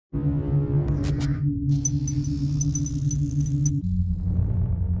Hey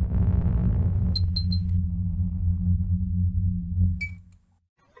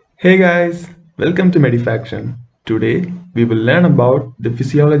guys, welcome to Medifaction. Today we will learn about the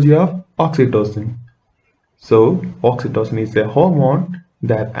physiology of oxytocin. So, oxytocin is a hormone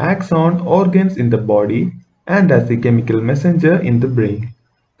that acts on organs in the body and as a chemical messenger in the brain,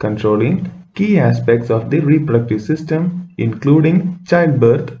 controlling key aspects of the reproductive system, including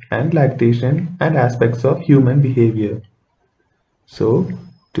childbirth and lactation and aspects of human behavior. So,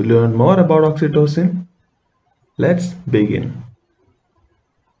 to learn more about oxytocin, let's begin.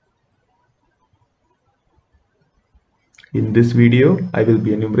 In this video, I will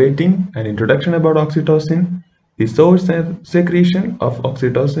be enumerating an introduction about oxytocin, the source and secretion of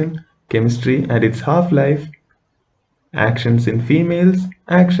oxytocin, chemistry and its half-life, actions in females,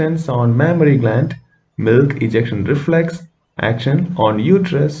 actions on mammary gland, milk ejection reflex, action on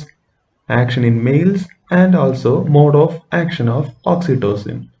uterus, action in males, and also mode of action of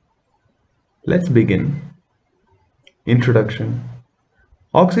oxytocin. Let's begin. Introduction.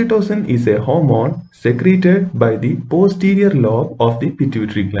 Oxytocin is a hormone secreted by the posterior lobe of the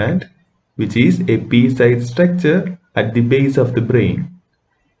pituitary gland, which is a pea-sized structure at the base of the brain.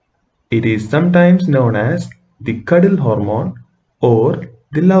 It is sometimes known as the cuddle hormone or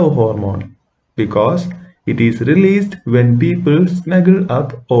the love hormone because it is released when people snuggle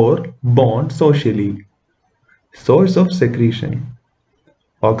up or bond socially. Source of secretion.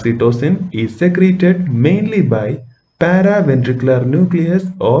 Oxytocin is secreted mainly by paraventricular nucleus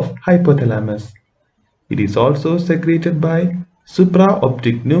of hypothalamus. It is also secreted by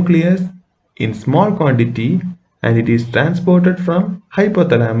supraoptic nucleus in small quantity, and it is transported from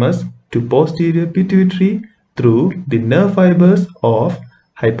hypothalamus to posterior pituitary through the nerve fibers of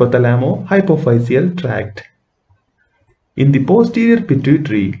hypothalamo-hypophyseal tract. In the posterior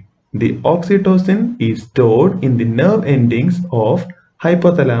pituitary, the oxytocin is stored in the nerve endings of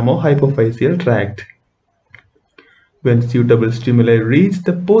hypothalamo-hypophyseal tract. When suitable stimuli reach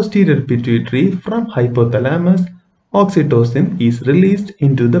the posterior pituitary from hypothalamus, oxytocin is released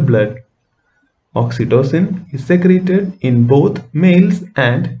into the blood. Oxytocin is secreted in both males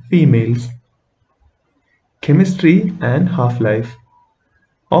and females. Chemistry and half-life.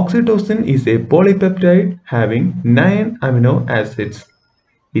 Oxytocin is a polypeptide having 9 amino acids.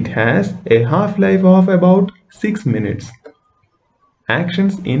 It has a half-life of about 6 minutes.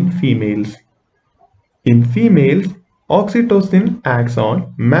 Actions in females. In females, oxytocin acts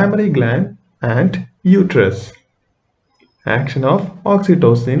on mammary gland and uterus. Action of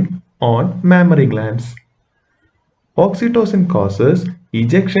oxytocin on mammary glands. Oxytocin causes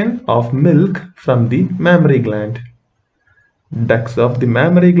ejection of milk from the mammary gland. Ducts of the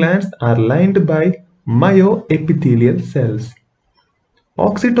mammary glands are lined by myoepithelial cells.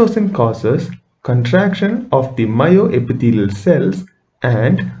 Oxytocin causes contraction of the myoepithelial cells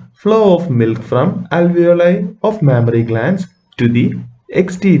and flow of milk from alveoli of mammary glands to the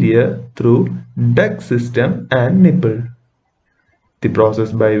exterior through duct system and nipple. The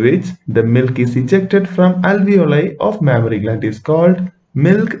process by which the milk is ejected from alveoli of mammary gland is called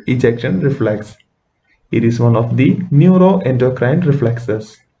milk ejection reflex. It is one of the neuroendocrine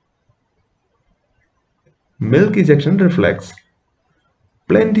reflexes. Milk ejection reflex.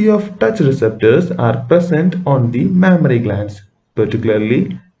 Plenty of touch receptors are present on the mammary glands,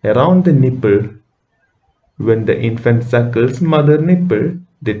 particularly around the nipple. When the infant suckles mother nipple,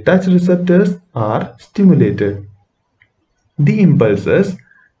 the touch receptors are stimulated. The impulses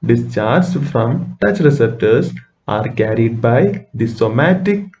discharged from touch receptors are carried by the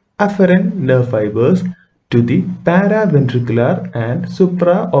somatic afferent nerve fibers to the paraventricular and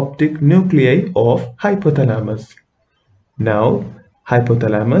supraoptic nuclei of hypothalamus. Now,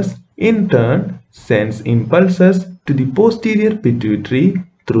 hypothalamus in turn sends impulses to the posterior pituitary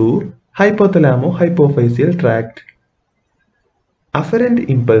through hypothalamo-hypophyseal tract. Afferent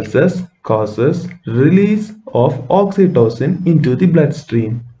impulses causes release of oxytocin into the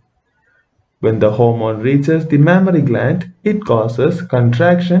bloodstream. When the hormone reaches the mammary gland, it causes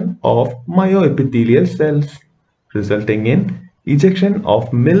contraction of myoepithelial cells, resulting in ejection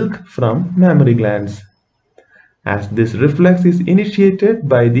of milk from mammary glands. As this reflex is initiated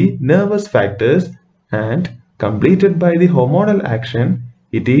by the nervous factors and completed by the hormonal action,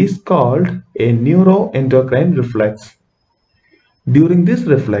 it is called a neuroendocrine reflex. During this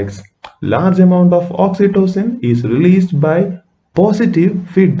reflex, large amount of oxytocin is released by positive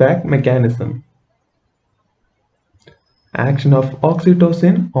feedback mechanism. Action of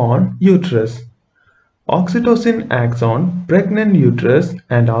oxytocin on uterus. Oxytocin acts on pregnant uterus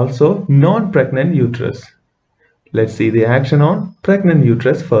and also non-pregnant uterus. Let's see the action on pregnant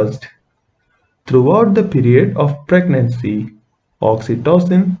uterus first. Throughout the period of pregnancy,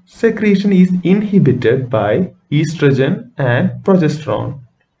 oxytocin secretion is inhibited by estrogen and progesterone.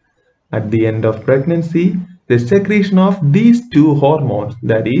 At the end of pregnancy, the secretion of these two hormones,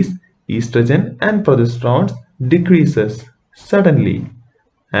 that is, estrogen and progesterone, decreases suddenly,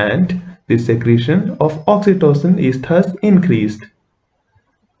 and the secretion of oxytocin is thus increased.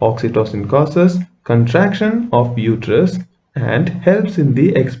 Oxytocin causes contraction of uterus and helps in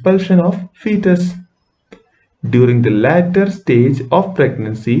the expulsion of fetus. During the latter stage of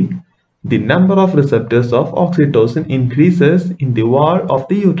pregnancy, the number of receptors of oxytocin increases in the wall of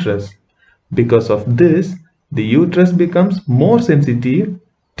the uterus. Because of this, the uterus becomes more sensitive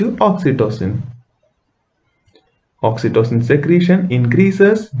to oxytocin. Oxytocin secretion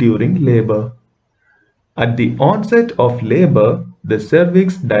increases during labor. At the onset of labor, the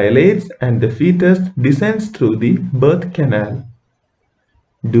cervix dilates and the fetus descends through the birth canal.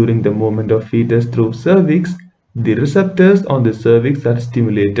 During the movement of fetus through cervix, the receptors on the cervix are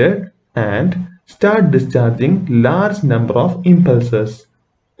stimulated and start discharging large number of impulses.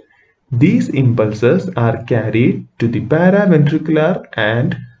 These impulses are carried to the paraventricular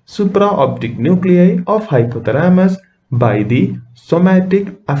and supraoptic nuclei of hypothalamus by the somatic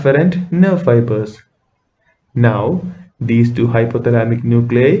afferent nerve fibers. Now, these two hypothalamic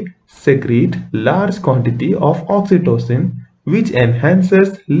nuclei secrete large quantity of oxytocin, which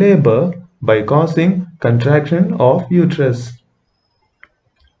enhances labor by causing contraction of uterus.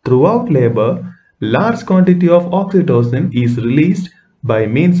 Throughout labor, large quantity of oxytocin is released by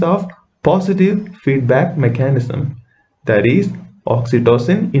means of positive feedback mechanism. That is,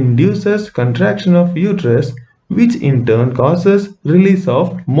 oxytocin induces contraction of uterus, which in turn causes release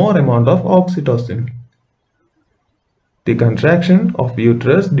of more amount of oxytocin. The contraction of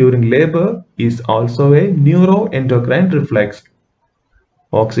uterus during labor is also a neuroendocrine reflex.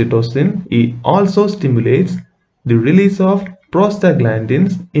 Oxytocin also stimulates the release of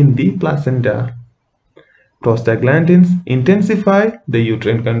prostaglandins in the placenta. Prostaglandins intensify the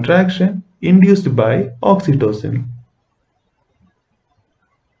uterine contraction induced by oxytocin.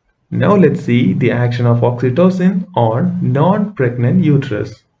 Now let's see the action of oxytocin on non-pregnant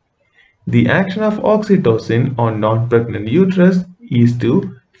uterus. The action of oxytocin on non-pregnant uterus is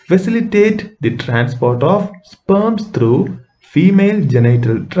to facilitate the transport of sperms through female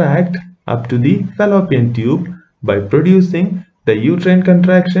genital tract up to the fallopian tube by producing the uterine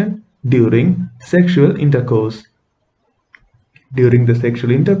contraction during sexual intercourse. During the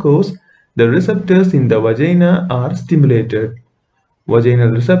sexual intercourse, the receptors in the vagina are stimulated. Vaginal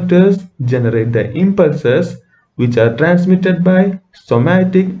receptors generate the impulses which are transmitted by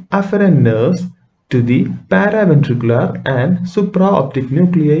somatic afferent nerves to the paraventricular and supraoptic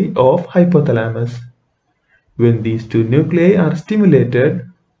nuclei of hypothalamus. When these two nuclei are stimulated,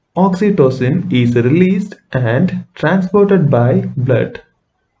 oxytocin is released and transported by blood.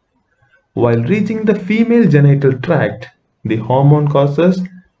 While reaching the female genital tract, the hormone causes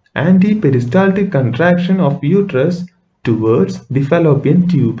antiperistaltic contraction of uterus towards the fallopian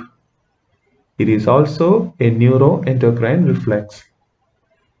tube. It is also a neuroendocrine reflex.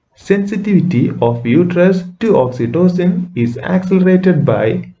 Sensitivity of uterus to oxytocin is accelerated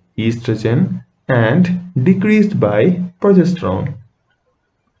by estrogen and decreased by progesterone.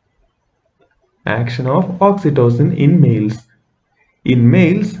 Action of oxytocin in males. In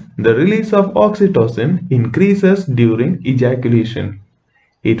males, the release of oxytocin increases during ejaculation.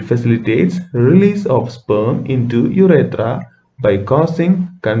 It facilitates release of sperm into urethra by causing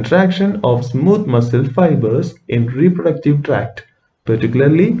contraction of smooth muscle fibers in reproductive tract,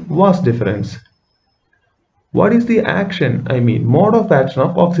 particularly vas deferens. What is the mode of action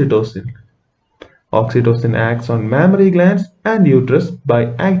of oxytocin? Oxytocin acts on mammary glands and uterus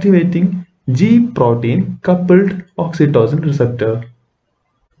by activating G protein coupled oxytocin receptor.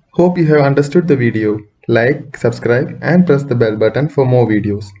 Hope you have understood the video. Like, subscribe and press the bell button for more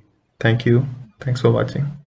videos. Thank you. Thanks for watching.